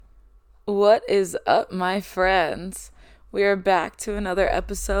What is up, my friends? We are back to another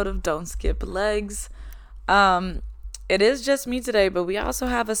episode of Don't Skip Legs. Um, it is just me today, but we also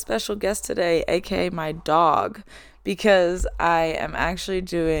have a special guest today, aka my dog, because I am actually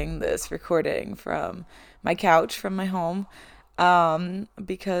doing this recording from my couch from my home.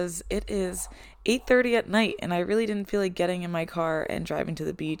 Because it is 8:30 at night and I really didn't feel like getting in my car and driving to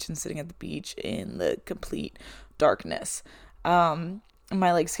the beach and sitting at the beach in the complete darkness.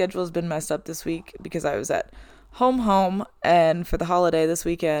 My schedule has been messed up this week because I was at home and for the holiday this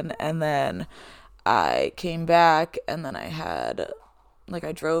weekend, and then I came back and then I had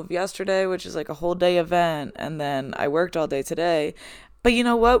I drove yesterday, which is like a whole day event, and then I worked all day today. But you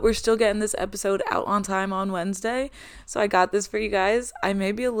know what? We're still getting this episode out on time on Wednesday. So I got this for you guys. I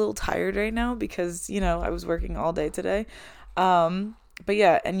may be a little tired right now because, I was working all day today. But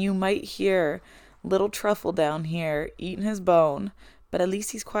yeah, and you might hear little Truffle down here eating his bone, but at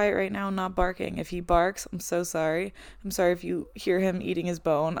least he's quiet right now and not barking. If he barks, I'm so sorry. I'm sorry if you hear him eating his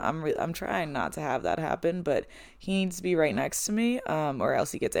bone. I'm trying not to have that happen, but he needs to be right next to me, or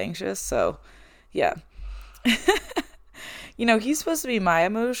else he gets anxious. So, yeah. He's supposed to be my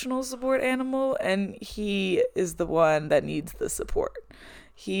emotional support animal, and he is the one that needs the support.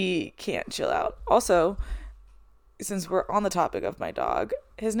 He can't chill out. Also, since we're on the topic of my dog,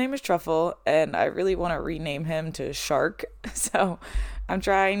 his name is Truffle, and I really want to rename him to Shark. So I'm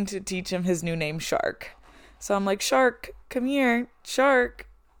trying to teach him his new name, Shark. So I'm like, Shark, come here. Shark,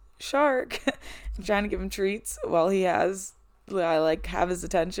 Shark. I'm trying to give him treats while I have his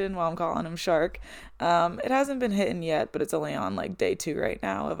attention while I'm calling him Shark. It hasn't been hitting yet, but it's only on day 2 right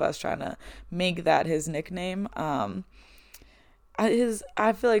now of us trying to make that his nickname. I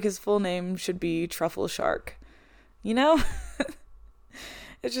feel like his full name should be Truffle Shark. You know?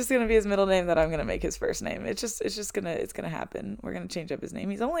 It's just gonna be his middle name that I'm gonna make his first name. It's gonna happen. We're gonna change up his name.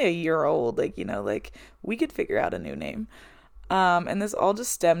 He's only a year old. We could figure out a new name. And this all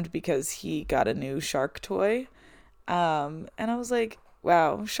just stemmed because he got a new shark toy. And I was like,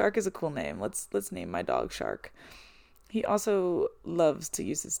 wow, Shark is a cool name. Let's name my dog Shark. He also loves to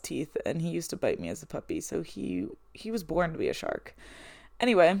use his teeth, and he used to bite me as a puppy, so he was born to be a shark.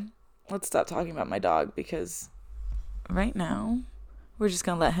 Anyway, let's stop talking about my dog because right now we're just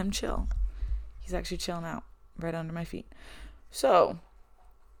gonna let him chill. He's actually chilling out right under my feet. So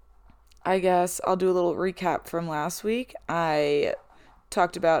I guess I'll do a little recap from last week. I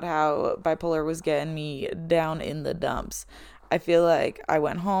talked about how bipolar was getting me down in the dumps. I feel like I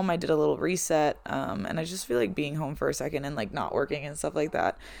went home, I did a little reset, and I just feel like being home for a second and not working and stuff like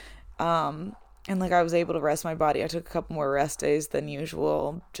that. And I was able to rest my body. I took a couple more rest days than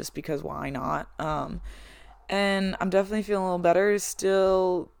usual just because why not? And I'm definitely feeling a little better.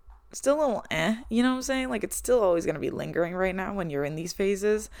 Still a little you know what I'm saying? It's still always going to be lingering right now when you're in these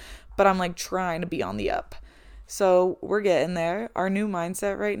phases, but I'm trying to be on the up. So we're getting there. Our new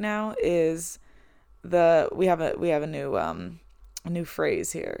mindset right now is we have a new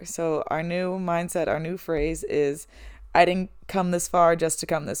phrase here. So our new mindset, our new phrase is, I didn't come this far just to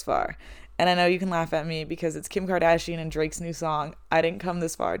come this far. And I know you can laugh at me because it's Kim Kardashian and Drake's new song, I didn't come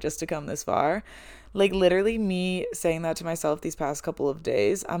this far just to come this far. Literally me saying that to myself these past couple of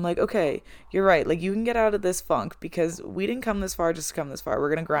days, I'm like, okay, you're right. You can get out of this funk because we didn't come this far just to come this far. We're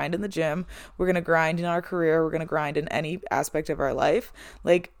going to grind in the gym. We're going to grind in our career. We're going to grind in any aspect of our life.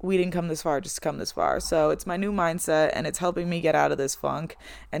 We didn't come this far just to come this far. So it's my new mindset, and it's helping me get out of this funk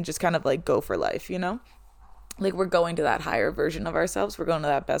and just kind of go for life, we're going to that higher version of ourselves. We're going to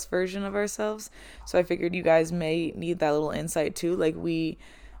that best version of ourselves. So I figured you guys may need that little insight too.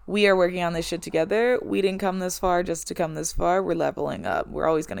 We are working on this shit together. We didn't come this far just to come this far. We're leveling up. We're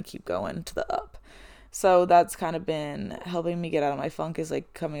always going to keep going to the up. So that's kind of been helping me get out of my funk, is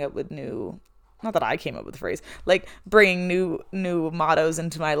coming up with new, not that I came up with the phrase, bringing new mottos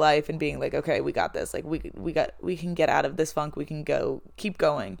into my life and being okay, we got this. We can get out of this funk. We can keep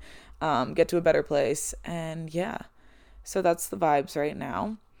going, get to a better place. And yeah, so that's the vibes right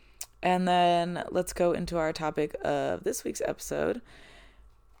now. And then let's go into our topic of this week's episode.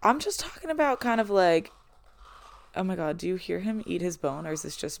 I'm just talking about kind of oh my god, do you hear him eat his bone, or is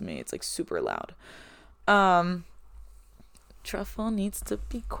this just me? It's super loud. Truffle needs to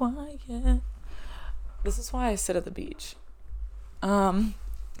be quiet. This is why I sit at the beach.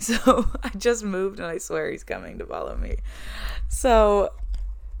 So I just moved and I swear he's coming to follow me. So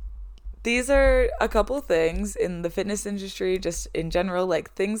these are a couple things in the fitness industry, just in general,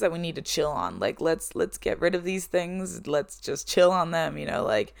 things that we need to chill on. Let's get rid of these things. Let's just chill on them,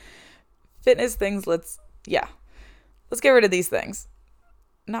 fitness things. Let's get rid of these things.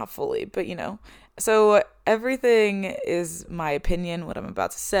 Not fully, but So everything is my opinion, what I'm about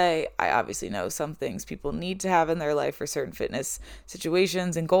to say. I obviously know some things people need to have in their life for certain fitness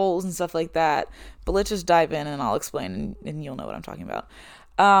situations and goals and stuff like that. But let's just dive in and I'll explain and you'll know what I'm talking about.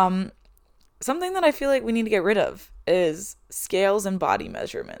 Something that I feel like we need to get rid of is scales and body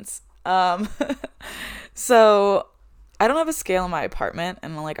measurements. So I don't have a scale in my apartment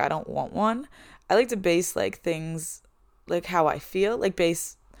and like I don't want one. I like to base like things like how I feel, like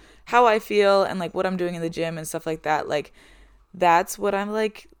base how I feel and like what I'm doing in the gym and stuff like that. Like that's what I'm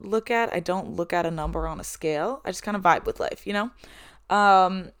like look at. I don't look at a number on a scale. I just kind of vibe with life, you know?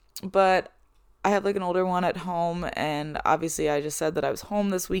 But I have like an older one at home and obviously I just said that I was home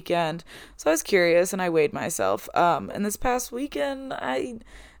this weekend. So I was curious and I weighed myself. And this past weekend I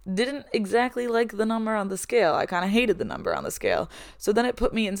didn't exactly like the number on the scale. I kind of hated the number on the scale. So then it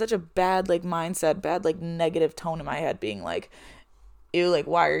put me in such a bad like mindset, bad like negative tone in my head being like, ew, like,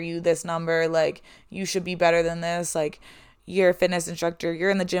 why are you this number? Like, you should be better than this. Like, you're a fitness instructor. You're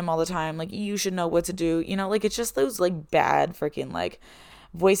in the gym all the time. Like, you should know what to do. You know, like, it's just those, like, bad freaking, like,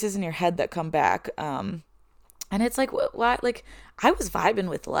 voices in your head that come back. And it's like, what? Like, I was vibing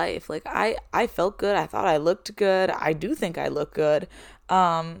with life. Like, I felt good. I thought I looked good. I do think I look good.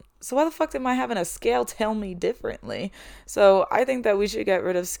 So why the fuck am I having a scale tell me differently? So I think that we should get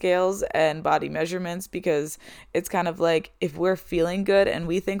rid of scales and body measurements because it's kind of like if we're feeling good and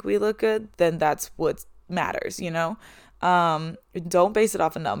we think we look good, then that's what matters, you know? Don't base it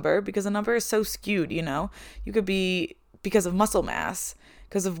off a number because a number is so skewed, you know? You could be because of muscle mass,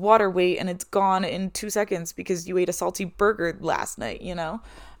 because of water weight, and it's gone in 2 seconds because you ate a salty burger last night, you know?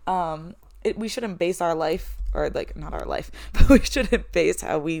 We shouldn't base our life, or like not our life, but we shouldn't base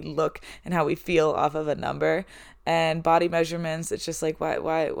how we look and how we feel off of a number. And body measurements, it's just like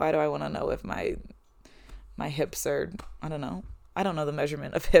why do I want to know if my hips are, I don't know the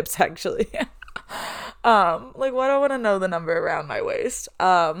measurement of hips actually. Like why do I want to know the number around my waist?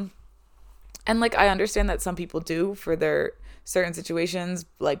 And like I understand that some people do for their certain situations,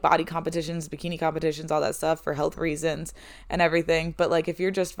 like body competitions, bikini competitions, all that stuff for health reasons and everything. But like if you're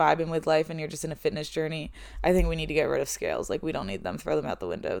just vibing with life and you're just in a fitness journey, I think we need to get rid of scales. Like we don't need them, throw them out the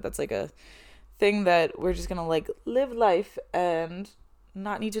window. That's like a thing that we're just gonna like live life and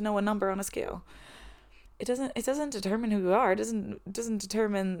not need to know a number on a scale. It doesn't determine who you are. It doesn't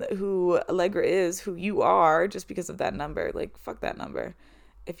determine who Allegra is, who you are, just because of that number. Like fuck that number.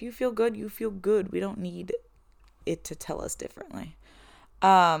 If you feel good, you feel good. We don't need it to tell us differently.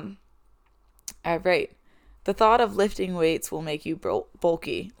 All right. The thought of lifting weights will make you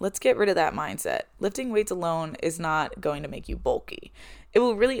bulky. Let's get rid of that mindset. Lifting weights alone is not going to make you bulky. It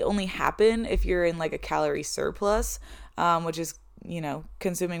will really only happen if you're in like a calorie surplus, which is, you know,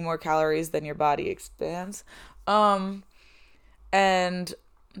 consuming more calories than your body expands. And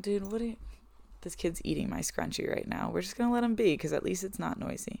dude, this kid's eating my scrunchie right now. We're just going to let him be because at least it's not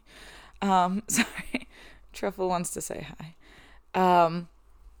noisy. Sorry. Truffle wants to say hi.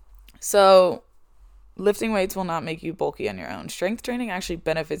 So lifting weights will not make you bulky on your own. Strength training actually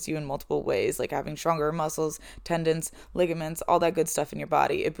benefits you in multiple ways, like having stronger muscles, tendons, ligaments, all that good stuff in your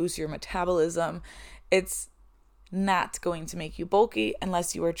body. It boosts your metabolism. It's not going to make you bulky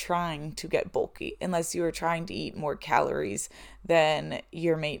unless you are trying to get bulky, unless you are trying to eat more calories than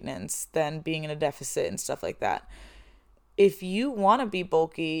your maintenance, than being in a deficit and stuff like that. If you want to be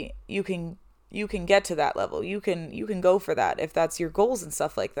bulky, you can get to that level. You can go for that if that's your goals and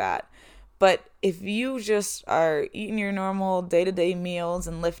stuff like that. But if you just are eating your normal day-to-day meals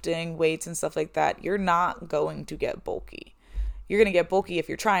and lifting weights and stuff like that, you're not going to get bulky. You're going to get bulky if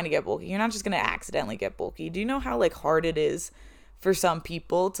you're trying to get bulky. You're not just going to accidentally get bulky. Do you know how like hard it is for some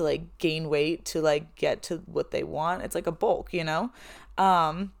people to like gain weight to like get to what they want? It's like a bulk, you know?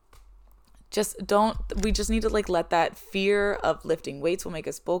 We just need to like let that fear of lifting weights will make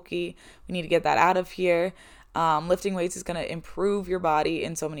us bulky. We need to get that out of here. Lifting weights is going to improve your body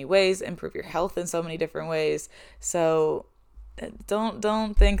in so many ways, improve your health in so many different ways. So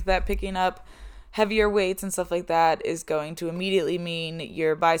don't think that picking up heavier weights and stuff like that is going to immediately mean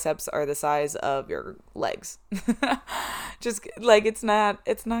your biceps are the size of your legs. Just like it's not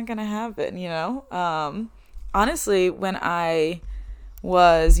going to happen, you know? Honestly, when I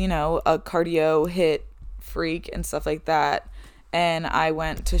was, you know, a cardio hit freak and stuff like that, and I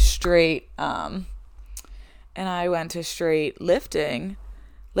went to straight lifting,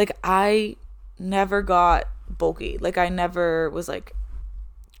 like I never got bulky. Like I never was like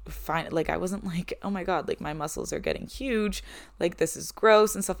fine, like I wasn't like, oh my god, like my muscles are getting huge, like this is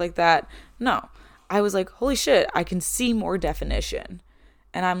gross and stuff like that. No, I was like, holy shit, I can see more definition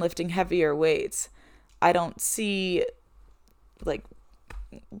and I'm lifting heavier weights. I don't see like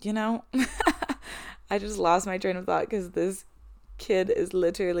you know, I just lost my train of thought because this kid is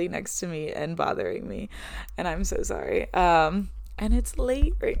literally next to me and bothering me, and I'm so sorry. And it's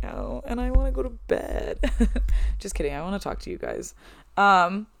late right now, and I want to go to bed. Just kidding. I want to talk to you guys.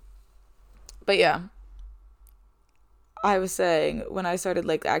 But yeah, I was saying when I started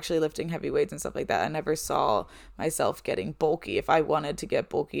like actually lifting heavy weights and stuff like that, I never saw myself getting bulky. If I wanted to get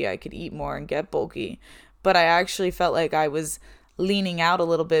bulky, I could eat more and get bulky. But I actually felt like I was leaning out a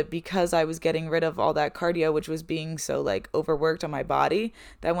little bit because I was getting rid of all that cardio, which was being so like overworked on my body,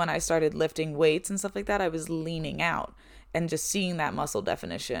 that when I started lifting weights and stuff like that, I was leaning out and just seeing that muscle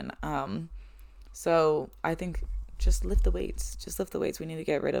definition. So I think just lift the weights. Just lift the weights. We need to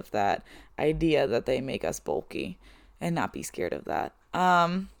get rid of that idea that they make us bulky and not be scared of that.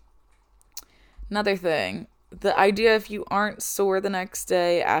 Another thing, the idea if you aren't sore the next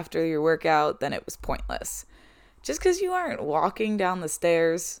day after your workout, then it was pointless. Just because you aren't walking down the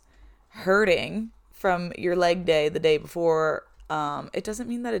stairs hurting from your leg day the day before, it doesn't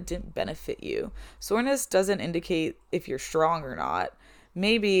mean that it didn't benefit you. Soreness doesn't indicate if you're strong or not.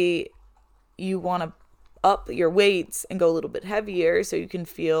 Maybe you want to up your weights and go a little bit heavier so you can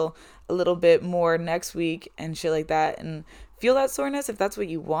feel a little bit more next week and shit like that and feel that soreness if that's what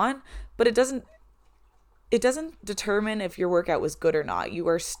you want. But it doesn't determine if your workout was good or not. You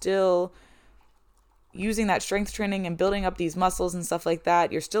are still using that strength training and building up these muscles and stuff like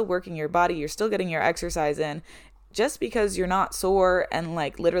that. You're still working your body. You're still getting your exercise in. Just because you're not sore and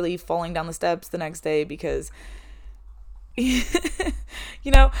like literally falling down the steps the next day because you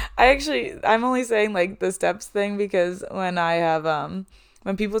know, I'm only saying like the steps thing because when I have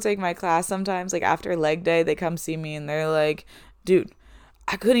when people take my class sometimes, like after leg day, they come see me and they're like, dude,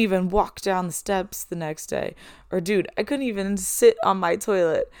 I couldn't even walk down the steps the next day, or dude, I couldn't even sit on my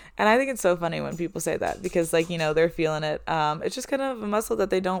toilet. And I think it's so funny when people say that because like, you know, they're feeling it. It's just kind of a muscle that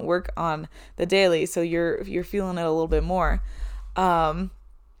they don't work on the daily, so you're feeling it a little bit more. But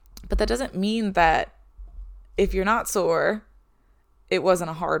that doesn't mean that if you're not sore, it wasn't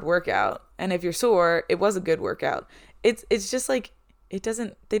a hard workout. And if you're sore, it was a good workout. It's just like,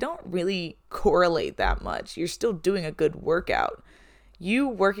 they don't really correlate that much. You're still doing a good workout. You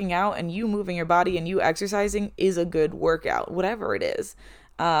working out and you moving your body and you exercising is a good workout, whatever it is.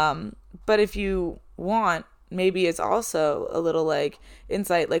 But if you want, maybe it's also a little like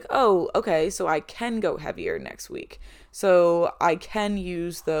insight, like, oh, okay, so I can go heavier next week. So I can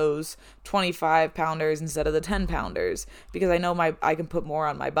use those 25 pounders instead of the 10 pounders because I know I can put more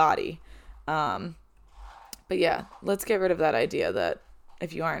on my body. But yeah, let's get rid of that idea that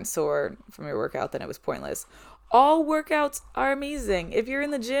if you aren't sore from your workout, then it was pointless. All workouts are amazing. If you're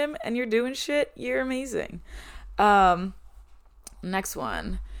in the gym and you're doing shit, you're amazing. Next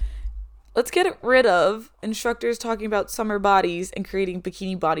one. Let's get rid of instructors talking about summer bodies and creating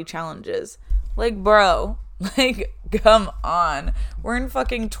bikini body challenges. Like, bro, like, come on. We're in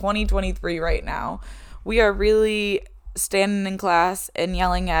fucking 2023 right now. We are really standing in class and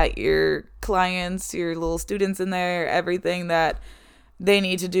yelling at your clients, your little students in there, everything that they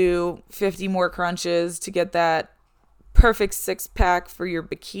need to do 50 more crunches to get that perfect six-pack for your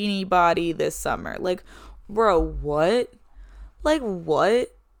bikini body this summer. Like, bro, what? Like,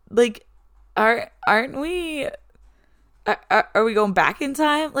 what? Like, aren't we... Are we going back in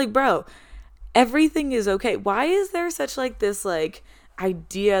time? Like, bro, everything is okay. Why is there such, like, this, like,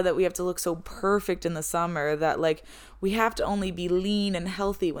 idea that we have to look so perfect in the summer, that, like, we have to only be lean and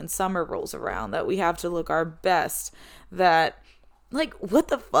healthy when summer rolls around, that we have to look our best, that... Like, what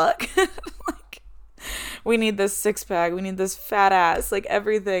the fuck? Like, we need this six-pack. We need this fat ass. Like,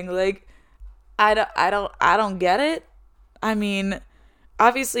 everything. Like, I don't get it. I mean,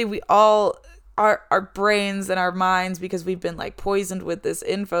 obviously we all, our brains and our minds, because we've been, like, poisoned with this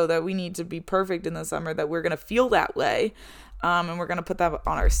info that we need to be perfect in the summer, that we're going to feel that way. And we're going to put that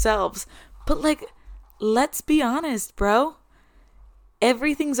on ourselves. But, like, let's be honest, bro.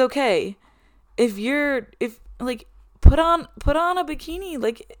 Everything's okay. Put on a bikini,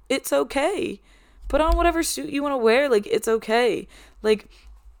 like, it's okay. Put on whatever suit you want to wear, like, it's okay. Like,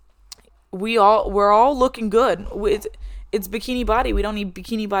 we're all looking good. It's bikini body. We don't need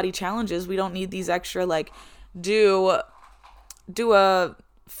bikini body challenges. We don't need these extra, like, do a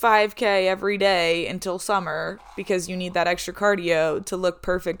 5K every day until summer because you need that extra cardio to look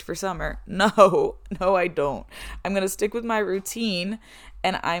perfect for summer. No, I don't. I'm going to stick with my routine,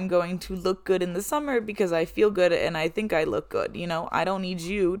 and I'm going to look good in the summer because I feel good and I think I look good. You know, I don't need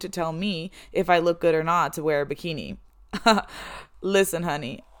you to tell me if I look good or not to wear a bikini. Listen,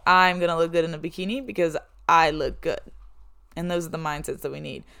 honey, I'm going to look good in a bikini because I look good. And those are the mindsets that we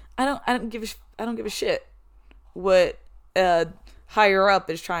need. I don't give a shit what higher up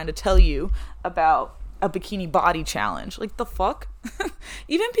is trying to tell you about a bikini body challenge. Like, the fuck?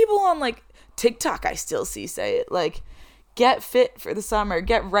 Even people on, like, TikTok, I still see say it. Like, get fit for the summer.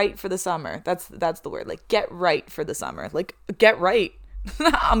 Get right for the summer. That's the word. Like, get right for the summer. Like, get right.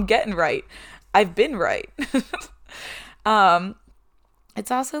 I'm getting right. I've been right. It's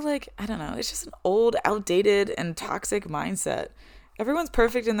also like, I don't know, it's just an old, outdated, and toxic mindset. Everyone's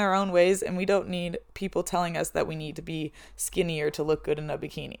perfect in their own ways, and we don't need people telling us that we need to be skinnier to look good in a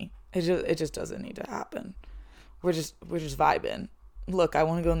bikini. It just doesn't need to happen. We're just vibing. Look, I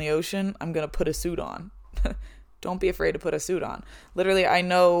want to go in the ocean. I'm gonna put a suit on. Don't be afraid to put a suit on. Literally, I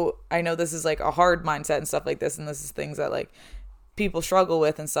know this is like a hard mindset and stuff like this, and this is things that like people struggle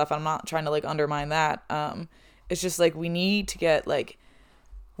with and stuff. I'm not trying to like undermine that. It's just like we need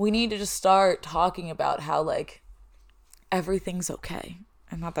to just start talking about how like everything's okay.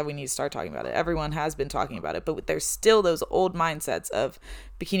 And not that we need to start talking about it. Everyone has been talking about it, but there's still those old mindsets of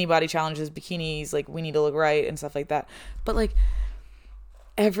bikini body challenges, bikinis, like we need to look right and stuff like that. But like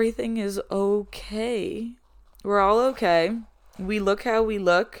everything is okay. We're all okay. We look how we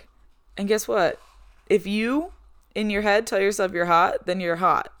look. And guess what? If you in your head tell yourself you're hot, then you're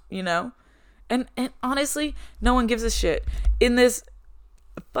hot, you know? And honestly, no one gives a shit. In this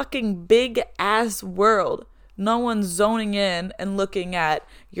fucking big ass world, no one's zoning in and looking at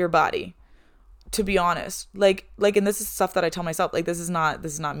your body, to be honest. Like, and this is stuff that I tell myself, like, this is not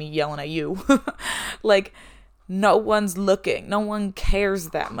me yelling at you. Like, no one's looking. No one cares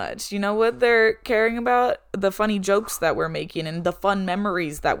that much. You know what they're caring about? The funny jokes that we're making and the fun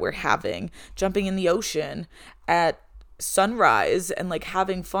memories that we're having, jumping in the ocean at sunrise and like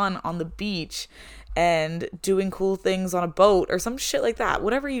having fun on the beach and doing cool things on a boat or some shit like that.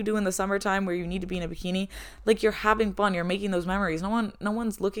 Whatever you do in the summertime where you need to be in a bikini, like you're having fun, you're making those memories. No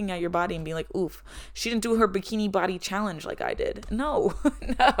one's looking at your body and being like, oof, she didn't do her bikini body challenge like I did. No.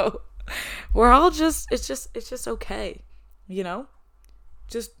 No. We're all it's just okay. You know?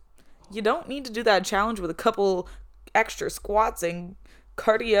 Just, you don't need to do that challenge with a couple extra squats and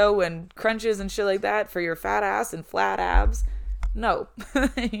cardio and crunches and shit like that for your fat ass and flat abs. No.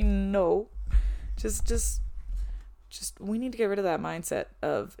 No. Just we need to get rid of that mindset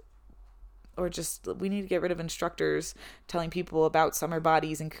we need to get rid of instructors telling people about summer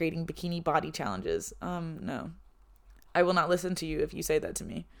bodies and creating bikini body challenges. No. I will not listen to you if you say that to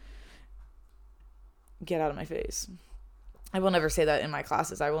me. Get out of my face. I will never say that in my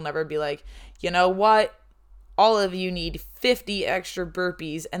classes. I will never be like, you know what? All of you need 50 extra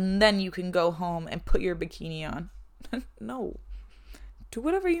burpees and then you can go home and put your bikini on. No. Do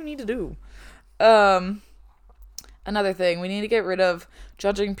whatever you need to do. Another thing, we need to get rid of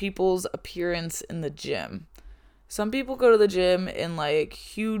judging people's appearance in the gym. Some people go to the gym in like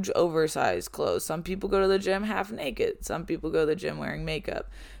huge oversized clothes. Some people go to the gym half naked. Some people go to the gym wearing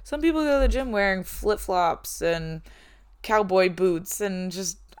makeup. Some people go to the gym wearing flip-flops and cowboy boots and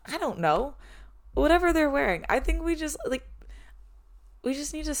just, I don't know, whatever they're wearing. I think we just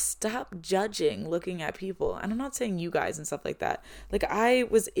need to stop judging looking at people. And I'm not saying you guys and stuff like that. Like, I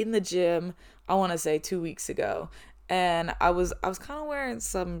was in the gym, I want to say 2 weeks ago, and I was kind of wearing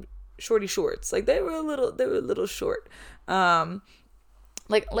some shorty shorts. Like, they were a little short.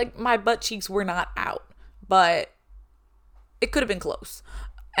 Like my butt cheeks were not out, but it could have been close.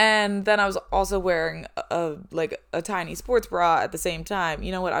 And then I was also wearing a tiny sports bra at the same time.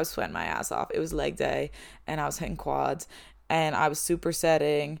 You know what? I was sweating my ass off. It was leg day, and I was hitting quads. And I was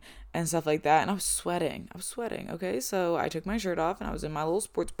supersetting and stuff like that. And I was sweating. Okay. So I took my shirt off and I was in my little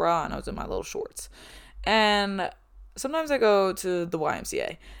sports bra and I was in my little shorts. And sometimes I go to the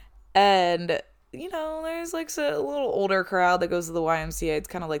YMCA and, you know, there's like a little older crowd that goes to the YMCA. It's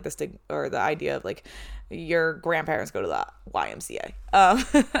kind of like the idea of like your grandparents go to the YMCA.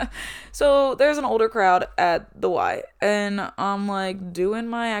 So there's an older crowd at the Y and I'm like doing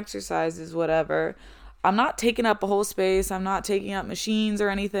my exercises, whatever. I'm not taking up a whole space. I'm not taking up machines or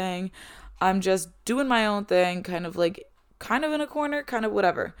anything. I'm just doing my own thing, kind of in a corner, kind of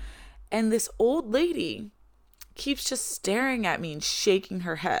whatever. And this old lady keeps just staring at me and shaking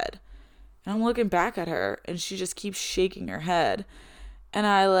her head. And I'm looking back at her and she just keeps shaking her head. And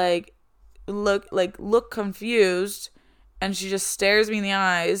I look confused and she just stares me in the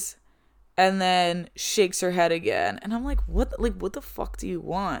eyes and then shakes her head again. And I'm like, what the fuck do you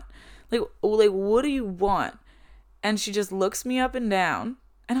want? Like, what do you want? And she just looks me up and down.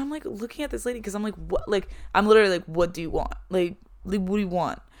 And I'm like looking at this lady because I'm like, what? Like, I'm literally like, what do you want? Like, what do you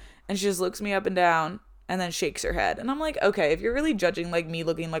want? And she just looks me up and down and then shakes her head. And I'm like, okay, if you're really judging like me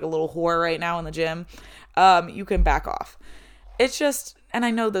looking like a little whore right now in the gym, you can back off. It's just, and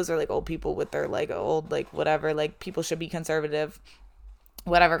I know those are like old people with their like old, like whatever, like people should be conservative.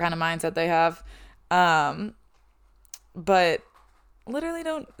 whatever kind of mindset they have. Um, but literally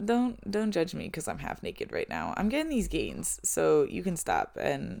don't judge me because I'm half naked right now. I'm getting these gains, so you can stop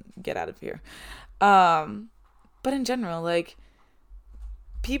and get out of here. But in general, like,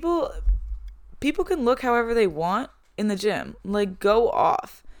 people can look however they want in the gym. Like, go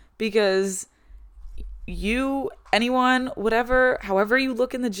off, because anyone, whatever, however you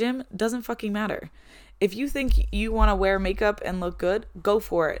look in the gym doesn't fucking matter. If you think you want to wear makeup and look good, go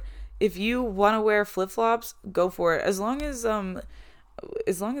for it. If you want to wear flip-flops, go for it. As long as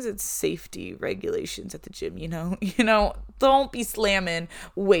it's safety regulations at the gym, don't be slamming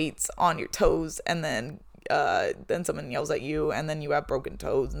weights on your toes and then someone yells at you and then you have broken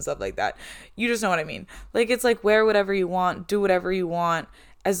toes and stuff like that. You just know what I mean. Like, it's like, wear whatever you want, do whatever you want.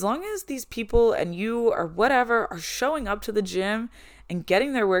 As long as these people and you or whatever are showing up to the gym and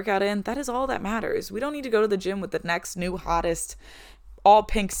getting their workout in, that is all that matters. We don't need to go to the gym with the next new hottest all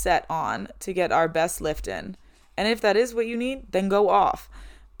pink set on to get our best lift in. And if that is what you need, then go off.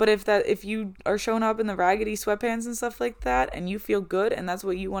 But if you are showing up in the raggedy sweatpants and stuff like that and you feel good and that's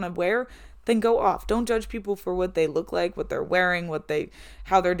what you want to wear, then go off. Don't judge people for what they look like, what they're wearing,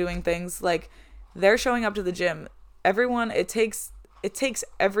 how they're doing things. Like, they're showing up to the gym. Everyone, it takes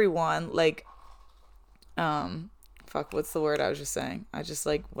everyone, like, what's the word I was just saying? I just,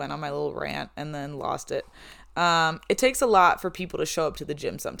 like, went on my little rant and then lost it. It takes a lot for people to show up to the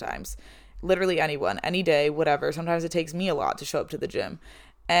gym sometimes. Literally anyone, any day, whatever. Sometimes it takes me a lot to show up to the gym.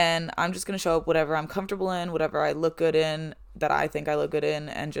 And I'm just going to show up whatever I'm comfortable in, whatever I look good in, that I think I look good in,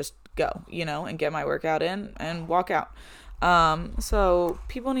 and just go, and get my workout in and walk out. So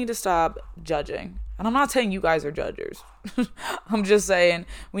people need to stop judging. And I'm not saying you guys are judgers. I'm just saying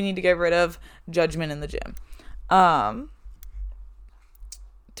we need to get rid of judgment in the gym.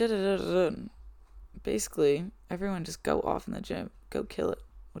 Basically, everyone just go off in the gym. Go kill it.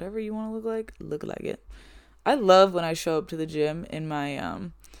 Whatever you want to look like it. I love when I show up to the gym in my,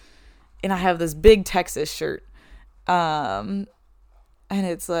 and I have this big Texas shirt. And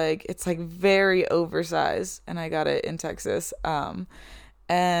it's like very oversized, and I got it in Texas.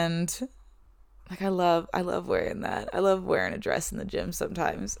 And like, I love wearing that. I love wearing a dress in the gym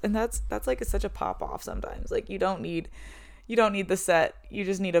sometimes. And that's like, it's such a pop off sometimes. Like, you don't need the set. You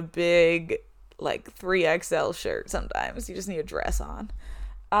just need a big, like, 3XL shirt sometimes. You just need a dress on.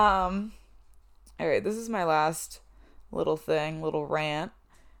 All right, this is my last little rant,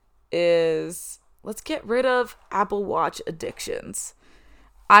 is let's get rid of Apple Watch addictions.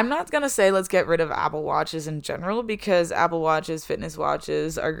 I'm not going to say let's get rid of Apple Watches in general, because Apple Watches, fitness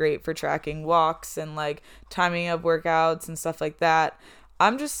watches, are great for tracking walks and, like, timing of workouts and stuff like that.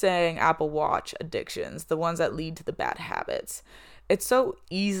 I'm just saying Apple Watch addictions, the ones that lead to the bad habits. It's so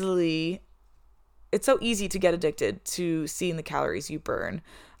easy to get addicted to seeing the calories you burn,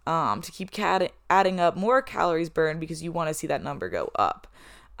 to keep adding up more calories burned because you want to see that number go up.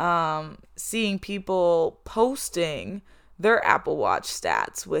 Seeing people posting their Apple Watch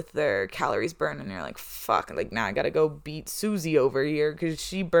stats with their calories burned, and you're like, fuck, like, now I gotta go beat Susie over here because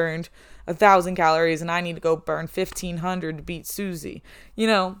she burned 1,000 calories and I need to go burn 1,500 to beat Susie.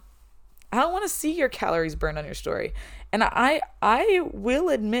 I don't want to see your calories burned on your story. And I will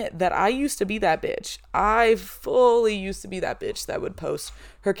admit that I used to be that bitch. I fully used to be that bitch that would post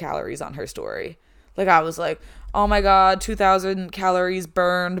her calories on her story. Like, I was like, oh my God, 2,000 calories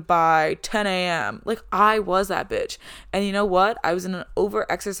burned by 10 a.m. Like, I was that bitch. And you know what? I was in an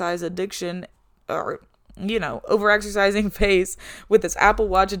over-exercise addiction, or, over-exercising phase with this Apple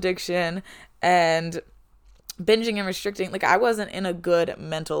Watch addiction and binging and restricting. Like, I wasn't in a good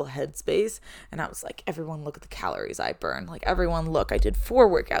mental headspace, and I was like, everyone look at the calories I burned. Like, everyone look, I did 4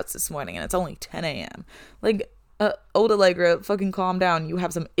 workouts this morning and it's only 10 a.m. Like, Old Allegra, fucking calm down. You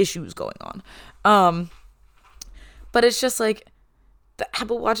have some issues going on. But it's just like the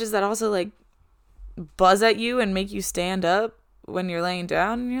Apple Watches that also, like, buzz at you and make you stand up when you're laying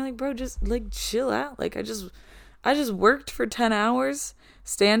down, and you're like, bro, just, like, chill out. Like, I just worked for 10 hours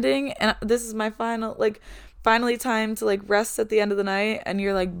standing, and this is my finally time to, like, rest at the end of the night, and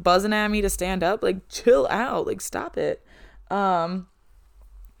you're, like, buzzing at me to stand up. Like, chill out. Like, stop it.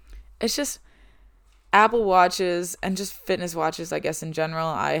 It's just Apple Watches and just fitness watches, I guess, in general.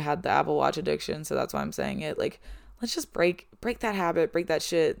 I had the Apple Watch addiction, so that's why I'm saying it. Like, let's just break that habit, break that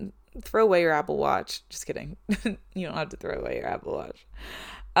shit. Throw away your Apple Watch. Just kidding. You don't have to throw away your Apple Watch.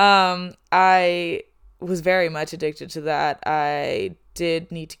 I was very much addicted to that. I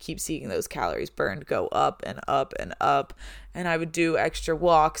did need to keep seeing those calories burned go up and up and up. And I would do extra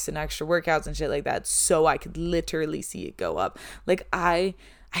walks and extra workouts and shit like that so I could literally see it go up. Like, I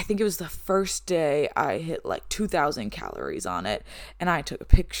I think it was the first day I hit like 2,000 calories on it, and I took a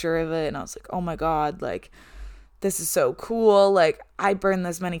picture of it, and I was like, oh my God, like, this is so cool. Like, I burned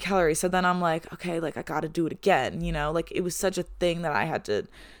this many calories. So then I'm like, okay, like, I got to do it again, you know? Like, it was such a thing that I had to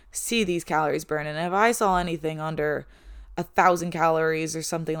see these calories burn. And if I saw anything under 1,000 calories or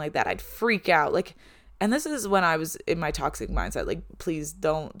something like that, I'd freak out. Like, and this is when I was in my toxic mindset. Like, please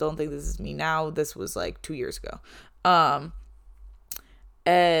don't think this is me now. This was like 2 years ago.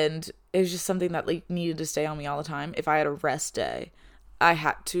 And it was just something that like needed to stay on me all the time. If I had a rest day, I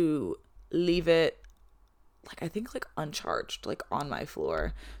had to leave it, like, I think like uncharged, like on my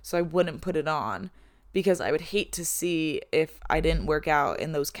floor, so I wouldn't put it on, because I would hate to see if I didn't work out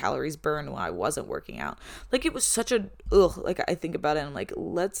and those calories burn when I wasn't working out. Like, it was such a like, I think about it and I'm like,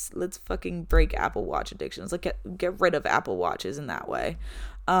 let's fucking break Apple Watch addictions. Like, get rid of Apple Watches in that way.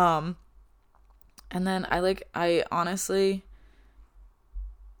 And then I honestly,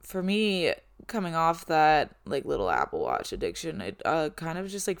 for me, coming off that like little Apple Watch addiction, it kind of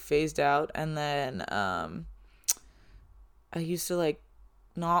just like phased out. And then I used to like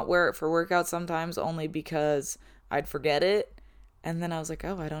not wear it for workouts sometimes, only because I'd forget it, and then I was like,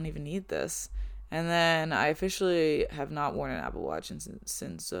 oh, I don't even need this. And then I officially have not worn an Apple Watch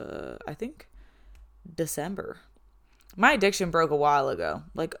since I think December. My addiction broke a while ago,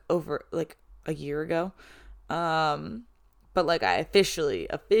 like over like a year ago. But like, I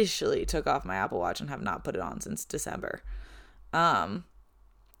officially took off my Apple Watch and have not put it on since December. And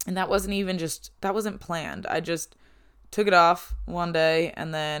that wasn't planned. I just took it off one day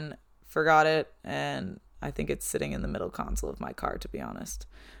and then forgot it, and I think it's sitting in the middle console of my car, to be honest.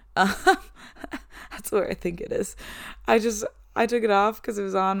 That's where I think it is. I took it off because it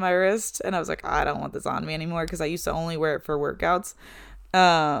was on my wrist, and I was like, I don't want this on me anymore, because I used to only wear it for workouts.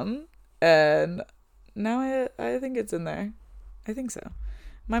 And now I think it's in there. I think so.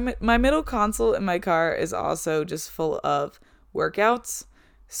 My middle console in my car is also just full of workouts.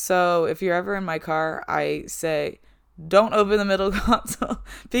 So if you're ever in my car, I say, don't open the middle console,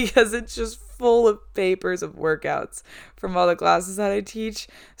 because it's just full of papers of workouts from all the classes that I teach,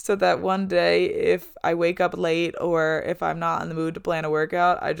 so that one day if I wake up late or if I'm not in the mood to plan a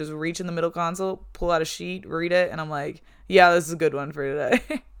workout, I just reach in the middle console, pull out a sheet, read it, and I'm like, yeah, this is a good one for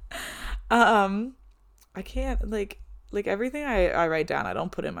today. I can't, like everything I write down, I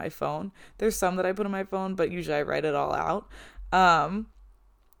don't put in my phone. There's some that I put in my phone, but usually I write it all out.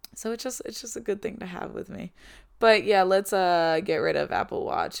 So it's just a good thing to have with me. But yeah, let's get rid of Apple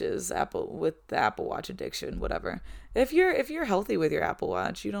Watches, with the Apple Watch addiction, whatever. If you're healthy with your Apple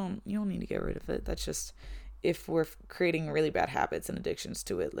Watch, you don't need to get rid of it. That's just, if we're creating really bad habits and addictions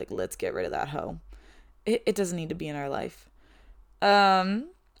to it, like, let's get rid of that hoe. It doesn't need to be in our life.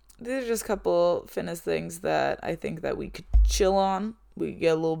 These are just a couple fitness things that I think that we could chill on. We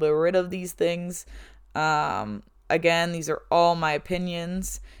get a little bit rid of these things. Again, these are all my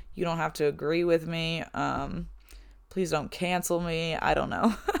opinions. You don't have to agree with me. Please don't cancel me. I don't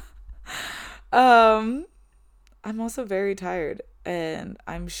know. I'm also very tired, and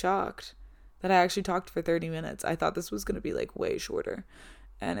I'm shocked that I actually talked for 30 minutes. I thought this was going to be like way shorter,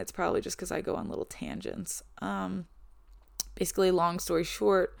 and it's probably just because I go on little tangents. Basically, long story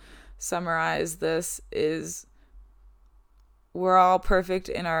short, summarize this is, we're all perfect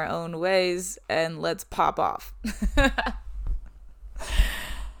in our own ways, and let's pop off.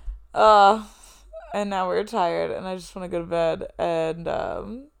 And now we're tired, and I just want to go to bed. And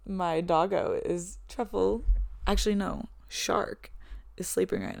my doggo is Truffle. Actually, no, Shark is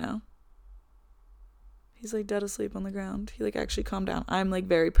sleeping right now. He's like dead asleep on the ground. He like actually calmed down. I'm like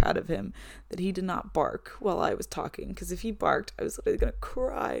very proud of him that he did not bark while I was talking, because if he barked, I was literally gonna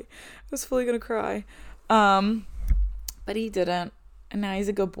cry. I was fully gonna cry. But he didn't, and now he's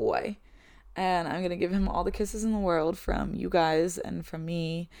a good boy. And I'm gonna give him all the kisses in the world from you guys and from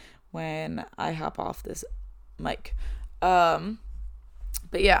me when I hop off this mic. But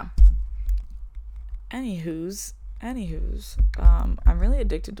yeah. Anywho's, I'm really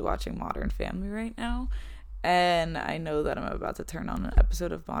addicted to watching Modern Family right now. And I know that I'm about to turn on an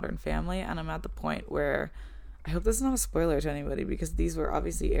episode of Modern Family, and I'm at the point where, I hope this is not a spoiler to anybody, because these were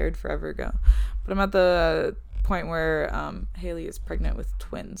obviously aired forever ago. But I'm at the point where Haley is pregnant with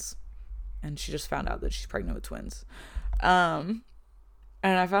twins. And she just found out that she's pregnant with twins.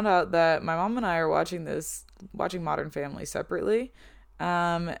 And I found out that my mom and I are watching Modern Family separately.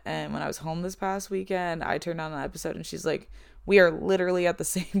 And when I was home this past weekend, I turned on an episode, and she's like, we are literally at the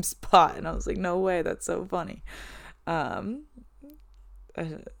same spot. And I was like, no way, that's so funny.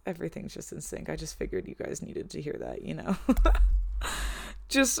 Everything's just in sync. I just figured you guys needed to hear that, you know.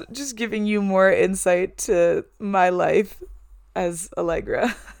 just giving you more insight to my life as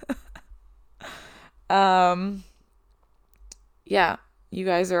Allegra. um yeah, you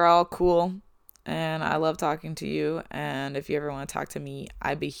guys are all cool and I love talking to you, and if you ever want to talk to me,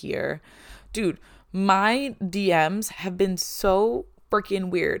 I be here. Dude, my DMs have been so freaking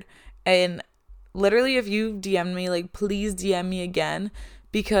weird. And literally, if you DM me, like, please DM me again,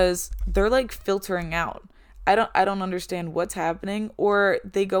 because they're like filtering out. I don't understand what's happening, or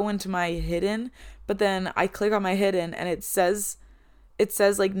they go into my hidden, but then I click on my hidden and it says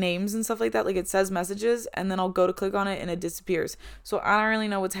like names and stuff like that, like it says messages, and then I'll go to click on it and it disappears. So I don't really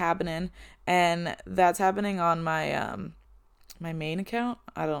know what's happening, and that's happening on my main account.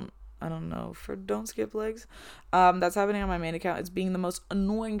 I don't know, for Don't Skip Legs. That's happening on my main account. It's being the most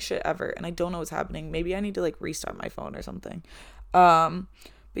annoying shit ever, and I don't know what's happening. Maybe I need to like restart my phone or something.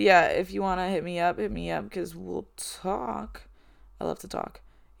 But yeah, if you want to hit me up, because we'll talk. I love to talk.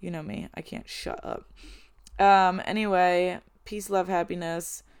 You know me. I can't shut up. Anyway, peace, love,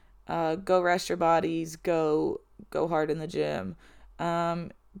 happiness. Go rest your bodies. Go hard in the gym.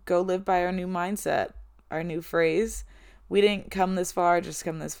 Go live by our new mindset, our new phrase. We didn't come this far just to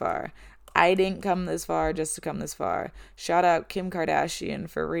come this far. I didn't come this far just to come this far. Shout out Kim Kardashian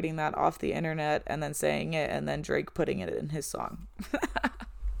for reading that off the internet and then saying it, and then Drake putting it in his song.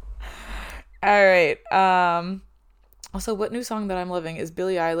 All right. Also, what new song that I'm loving is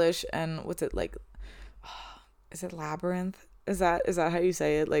Billie Eilish, and what's it like? Is it Labyrinth? Is that how you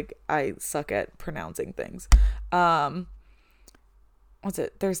say it? Like, I suck at pronouncing things. What's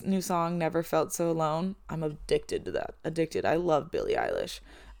it? There's a new song, Never Felt So Alone. I'm addicted to that. Addicted. I love Billie Eilish.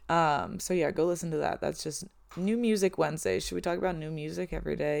 So yeah, go listen to that. That's just New Music Wednesday. Should we talk about new music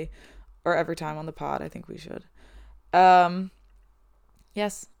every day or every time on the pod? I think we should.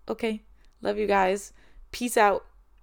 Yes. Okay. Love you guys. Peace out.